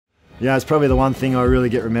Yeah, it's probably the one thing I really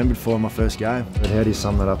get remembered for in my first game. But how do you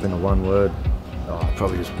sum that up into one word? Oh,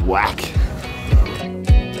 probably just whack.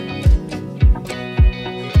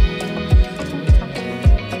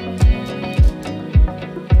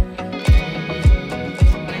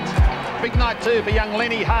 Big night too for young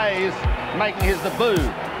Lenny Hayes, making his debut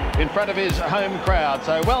in front of his home crowd.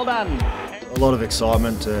 So well done. A lot of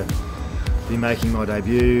excitement to be making my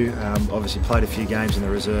debut. Obviously played a few games in the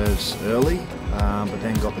reserves early, but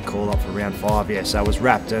then got the call up for round 5. Yeah, so I was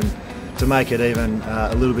wrapped, and to make it even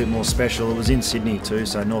a little bit more special, it was in Sydney too.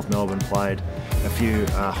 So North Melbourne played a few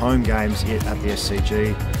home games at the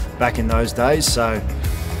SCG back in those days. So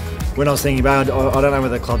when I was thinking about it, I don't know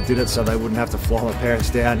whether the club did it so they wouldn't have to fly my parents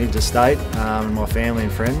down interstate, and my family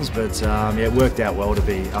and friends, but yeah, it worked out well to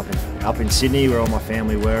be up in Sydney where all my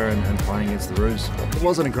family were and playing against the Roos. It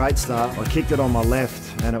wasn't a great start. I kicked it on my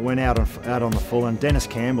left and it went out on the full, and Dennis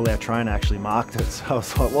Campbell, our trainer, actually marked it, so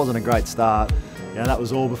it wasn't a great start. That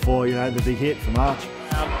was all before the big hit from Arch.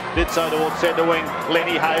 Did so towards centre wing.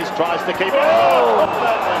 Lenny Hayes tries to keep it. Oh!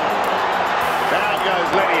 Down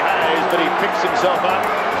goes Lenny Hayes, but he picks himself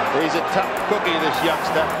up. He's a tough cookie, this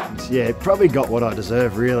youngster. Yeah, probably got what I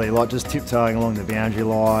deserve, really. Like just tiptoeing along the boundary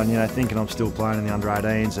line, thinking I'm still playing in the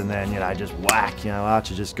under-18s, and then just whack.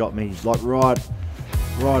 Archer just got me like right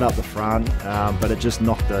up the front, but it just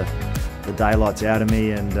knocked the daylights out of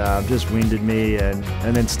me, and just winded me,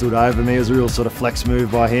 and then stood over me. It was a real sort of flex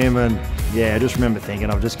move by him, and yeah, I just remember thinking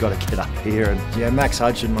I've just got to get up here. And yeah, Max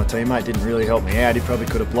Hudson, my teammate, didn't really help me out. He probably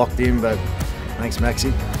could have blocked him, but thanks,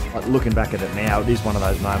 Maxie. Like, looking back at it now, it is one of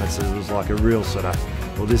those moments that it was like a real sort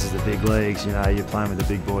of, well, this is the big leagues, you're playing with the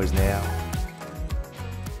big boys now.